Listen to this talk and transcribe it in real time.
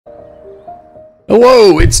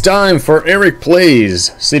Hello, it's time for Eric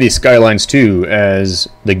Plays City Skylines 2, as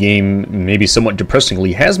the game, maybe somewhat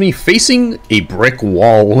depressingly, has me facing a brick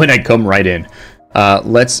wall when I come right in.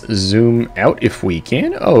 Let's zoom out if we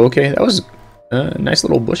can. Oh, okay, that was nice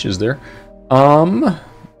little bushes there. Oh,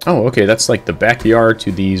 okay, that's like the backyard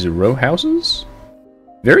to these row houses.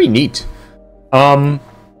 Very neat. Oh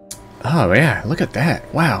yeah, look at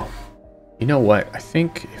that. Wow. You know what? I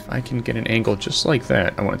think if I can get an angle just like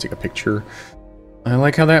that, I want to take a picture. I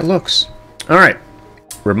like how that looks. Alright.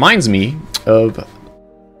 Reminds me of...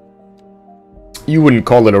 You wouldn't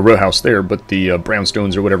call it a row house there, but the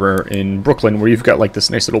brownstones or whatever in Brooklyn, where you've got like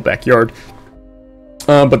this nice little backyard.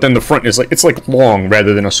 But then the front is like, it's like long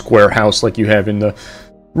rather than a square house like you have in the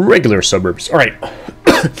regular suburbs. Alright.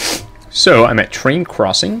 So, I'm at Train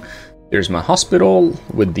Crossing. There's my hospital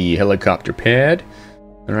with the helicopter pad.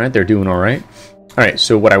 Alright, they're doing alright. Alright,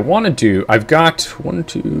 so what I want to do, I've got 1,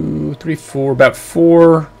 2, 3, 4, about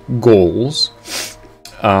 4 goals.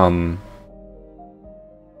 4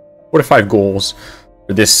 to 5 goals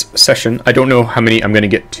for this session. I don't know how many I'm going to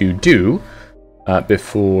get to do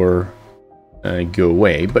before I go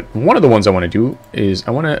away, but one of the ones I want to do is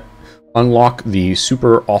I want to unlock the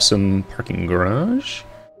super awesome parking garage.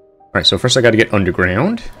 Alright, so first I got to get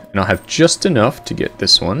underground, and I'll have just enough to get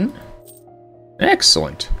this one.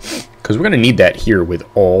 Excellent. Because we're going to need that here with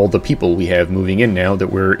all the people we have moving in now that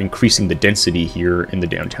we're increasing the density here in the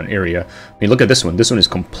downtown area. I mean, look at this one. This one is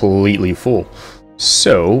completely full.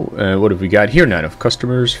 So, what have we got here? Not enough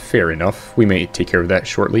customers. Fair enough. We may take care of that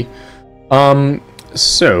shortly.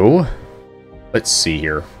 So, let's see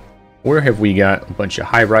here. Where have we got a bunch of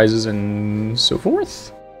high-rises and so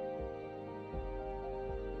forth?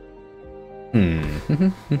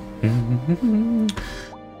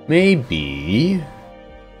 Maybe...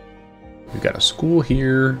 We've got a school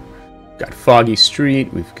here, we've got Foggy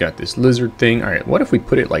Street, we've got this lizard thing. Alright, what if we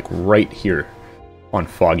put it like right here on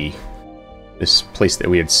Foggy? This place that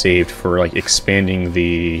we had saved for like expanding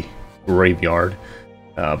the graveyard.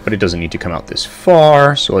 But it doesn't need to come out this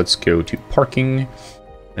far, so let's go to parking.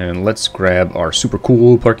 And let's grab our super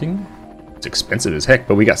cool parking. It's expensive as heck,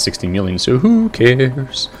 but we got 60 million, so who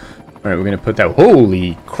cares? Alright, we're gonna put that...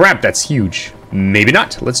 Holy crap, that's huge. Maybe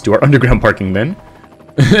not. Let's do our underground parking then.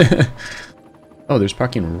 Oh, there's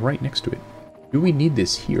parking right next to it. Do we need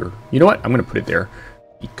this here? You know what? I'm going to put it there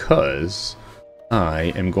because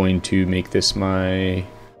I am going to make this my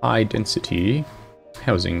high-density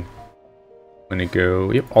housing. I'm going to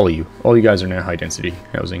go... Yep, all of you. All you guys are now high-density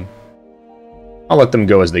housing. I'll let them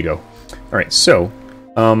go as they go. Alright, so...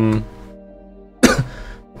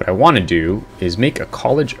 what I want to do is make a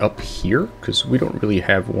college up here because we don't really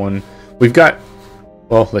have one. We've got...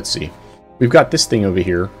 Well, let's see. We've got this thing over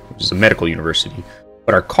here, which is a medical university,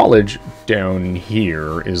 but our college down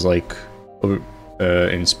here is like,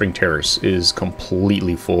 in Spring Terrace, is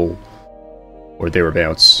completely full, or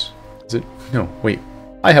thereabouts. Is it? No, wait.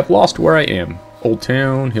 I have lost where I am. Old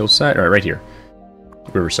Town, Hillside, alright, right here.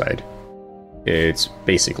 Riverside. It's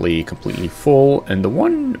basically completely full, and the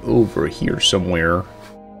one over here somewhere,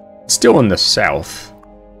 still in the south,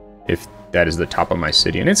 if that is the top of my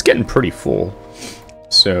city, and it's getting pretty full.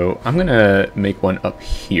 So I'm gonna make one up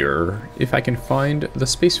here if I can find the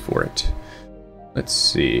space for it. Let's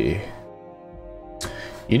see.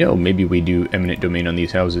 You know, maybe we do eminent domain on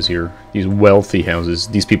these houses here. These wealthy houses.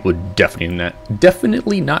 These people would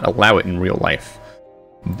definitely not allow it in real life.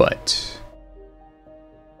 But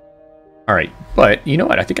alright, but you know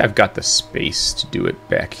what? I think I've got the space to do it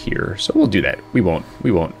back here. So we'll do that. We won't,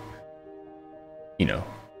 you know,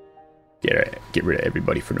 get rid of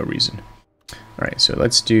everybody for no reason. Alright, so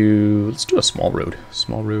let's do a small road.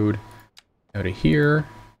 Small road out of here.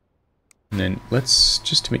 And then let's,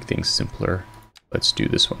 just to make things simpler, let's do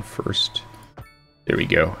this one first. There we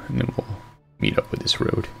go. And then we'll meet up with this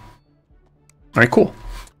road. Alright, cool.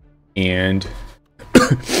 And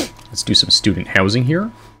let's do some student housing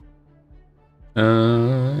here.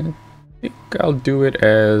 I think I'll do it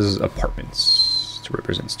as apartments to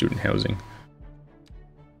represent student housing.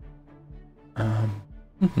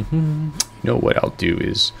 You know what I'll do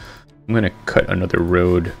is I'm gonna cut another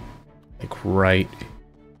road like right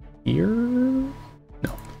here. No,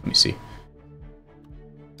 let me see.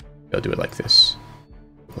 I'll do it like this,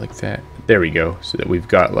 like that. There we go. So that we've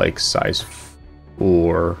got like size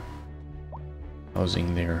 4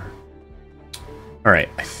 housing there. All right,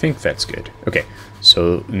 I think that's good. Okay,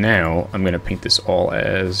 so now I'm gonna paint this all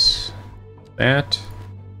as that.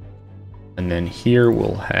 And then here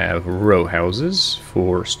we'll have row houses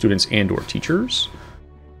for students and or teachers.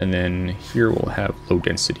 And then here we'll have low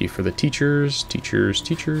density for the teachers, and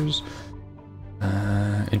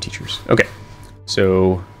teachers. Okay,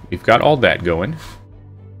 So we've got all that going.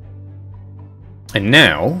 And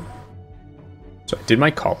now, so I did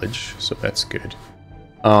my college, so that's good.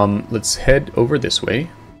 Let's head over this way.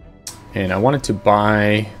 And I wanted to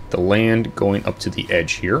buy the land going up to the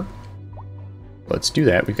edge here. Let's do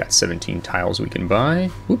that. We've got 17 tiles we can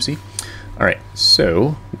buy. Whoopsie. All right,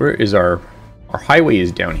 so where is our highway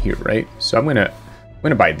is down here, right? So I'm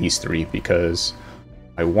gonna buy these 3 because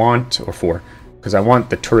I want, or 4, because I want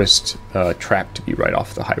the tourist track to be right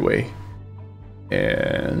off the highway.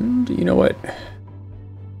 And you know what?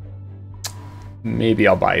 Maybe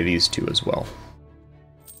I'll buy these 2 as well.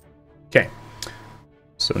 Okay.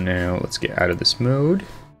 So now let's get out of this mode.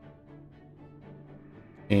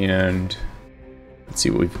 And let's see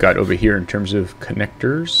what we've got over here in terms of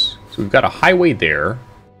connectors. So we've got a highway there.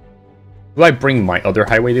 Will I bring my other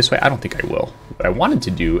highway this way? I don't think I will. What I wanted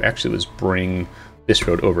to do actually was bring this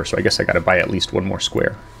road over. So I guess I got to buy at least 1 more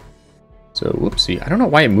square. So whoopsie. I don't know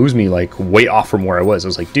why it moves me like way off from where I was. I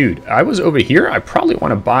was like, dude, I was over here. I probably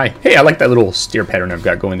want to buy. Hey, I like that little steer pattern I've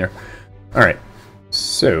got going there. All right.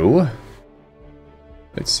 So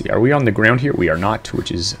let's see. Are we on the ground here? We are not,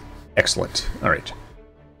 which is excellent. All right.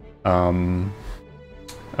 All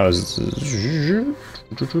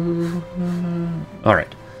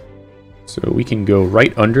right. So we can go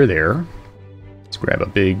right under there. Let's grab a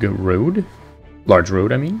big road. Large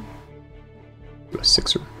road, I mean. Do a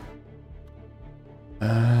 6er.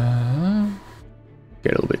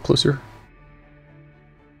 Get a little bit closer.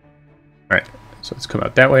 All right. So let's come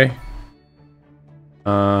out that way.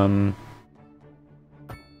 Let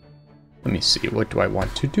me see. What do I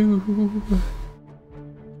want to do?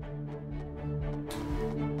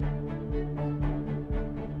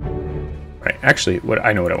 Right. Actually,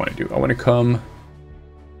 I know what I want to do. I want to come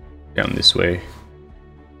down this way,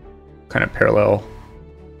 kind of parallel,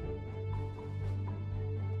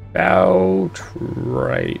 about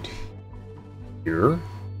right here.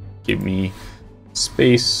 Give me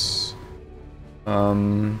space.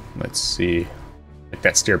 Let's see, like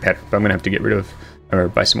that stair pattern. But I'm gonna have to get rid of or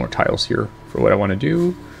buy some more tiles here for what I want to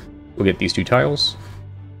do. We'll get these 2 tiles.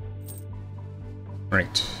 All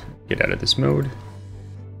right, get out of this mode.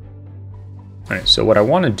 All right, so what I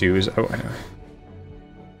want to do is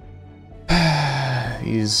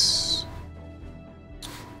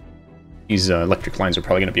these electric lines are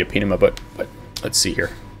probably going to be a pain in my butt, but let's see here.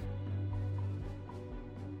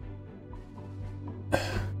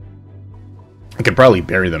 I could probably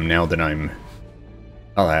bury them now that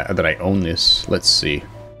that I own this. Let's see.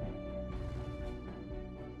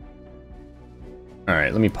 All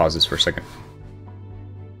right, let me pause this for a second.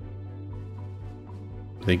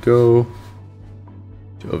 They go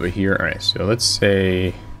to over here. All right, so let's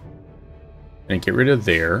say and get rid of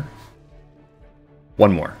there.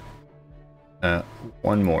 One more.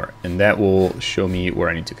 One more, and that will show me where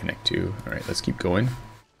I need to connect to. All right, let's keep going.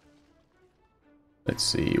 Let's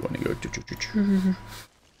see. You want to go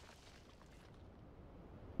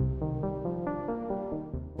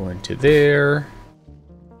going to there.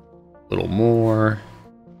 A little more.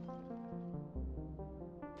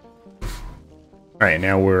 All right,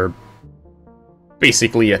 now we're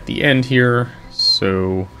basically at the end here.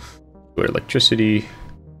 So go to electricity,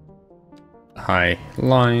 high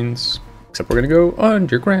lines. Except we're gonna go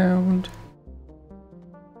underground.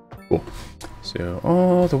 Cool. So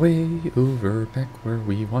all the way over back where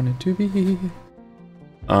we wanted to be.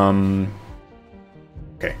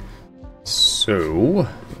 Okay. So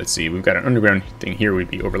let's see. We've got an underground thing here we'd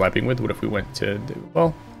be overlapping with. What if we went to?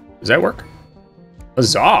 Well, does that work?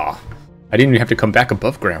 Huzzah! I didn't even have to come back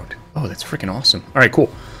above ground. Oh, that's freaking awesome. All right, cool.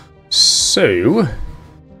 So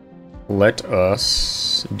let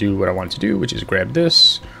us do what I want to do, which is grab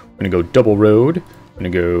this. I'm going to go double road. I'm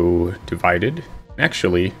going to go divided.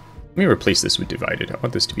 Actually, let me replace this with divided. I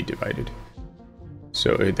want this to be divided,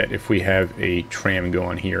 so that if we have a tram go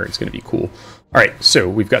on here, it's going to be cool. All right, so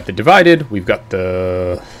we've got the divided. We've got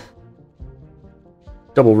the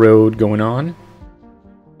double road going on.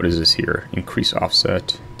 What is this here? Increase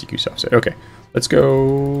offset, decrease offset. Okay, let's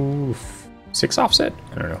go 6 offset.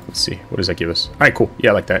 I don't know. Let's see. What does that give us? All right, cool.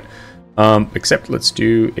 Yeah, I like that. Except let's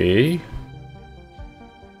do a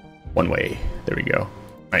one way. There we go. All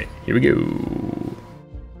right, here we go.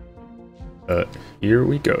 Here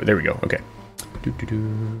we go. There we go. Okay.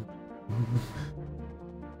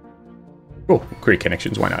 Cool. Great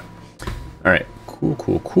connections. Why not? All right. Cool,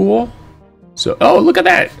 cool, cool. So, oh, look at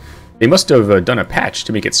that. They must have done a patch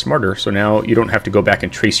to make it smarter. So now you don't have to go back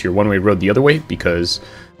and trace your one-way road the other way, because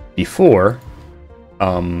before,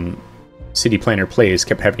 City Planner Plays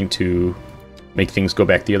kept having to make things go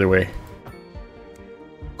back the other way.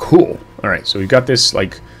 Cool. All right, so we've got this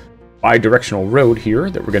like bi-directional road here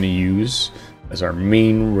that we're going to use as our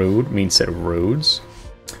main set of roads.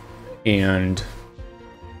 And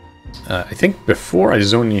I think before I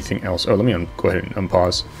zone anything else... Oh, let me go ahead and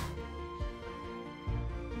unpause.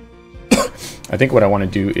 I think what I want to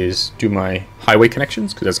do is do my highway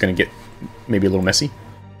connections, because that's going to get maybe a little messy.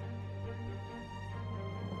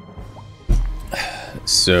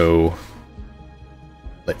 So,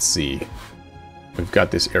 let's see. We've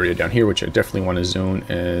got this area down here, which I definitely want to zone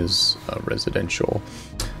as residential.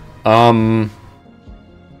 Alright,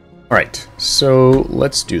 so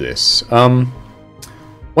let's do this.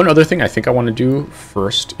 One other thing I think I want to do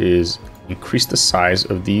first is increase the size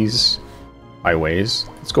of these highways.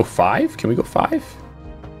 Let's go 5. Can we go 5?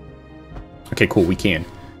 Okay, cool, we can.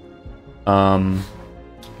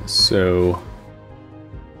 So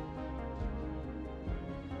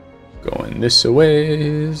going this a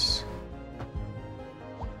ways.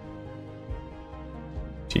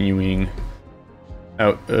 Continuing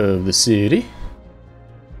out of the city.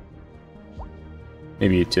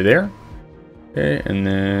 Maybe to there. Okay, and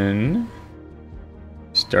then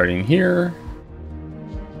starting here.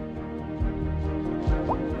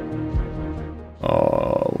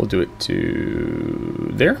 We'll do it to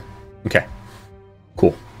there. Okay,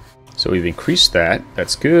 cool. So we've increased that.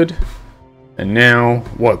 That's good. And now,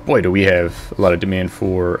 what? Boy, do we have a lot of demand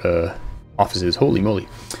for offices. Holy moly.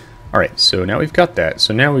 All right, so now we've got that.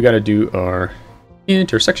 So now we got to do our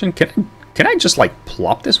intersection. Can I just like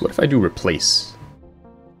plop this? What if I do replace?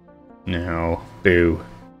 No, boo.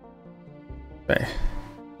 That'd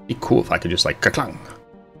be cool if I could just like ka-clang.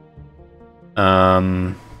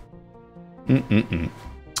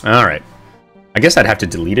 All right. I guess I'd have to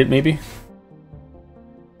delete it maybe.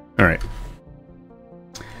 All right.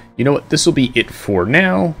 You know what? This will be it for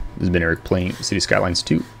now. This has been Eric playing City Skylines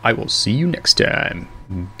 2. I will see you next time.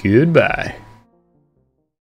 Goodbye.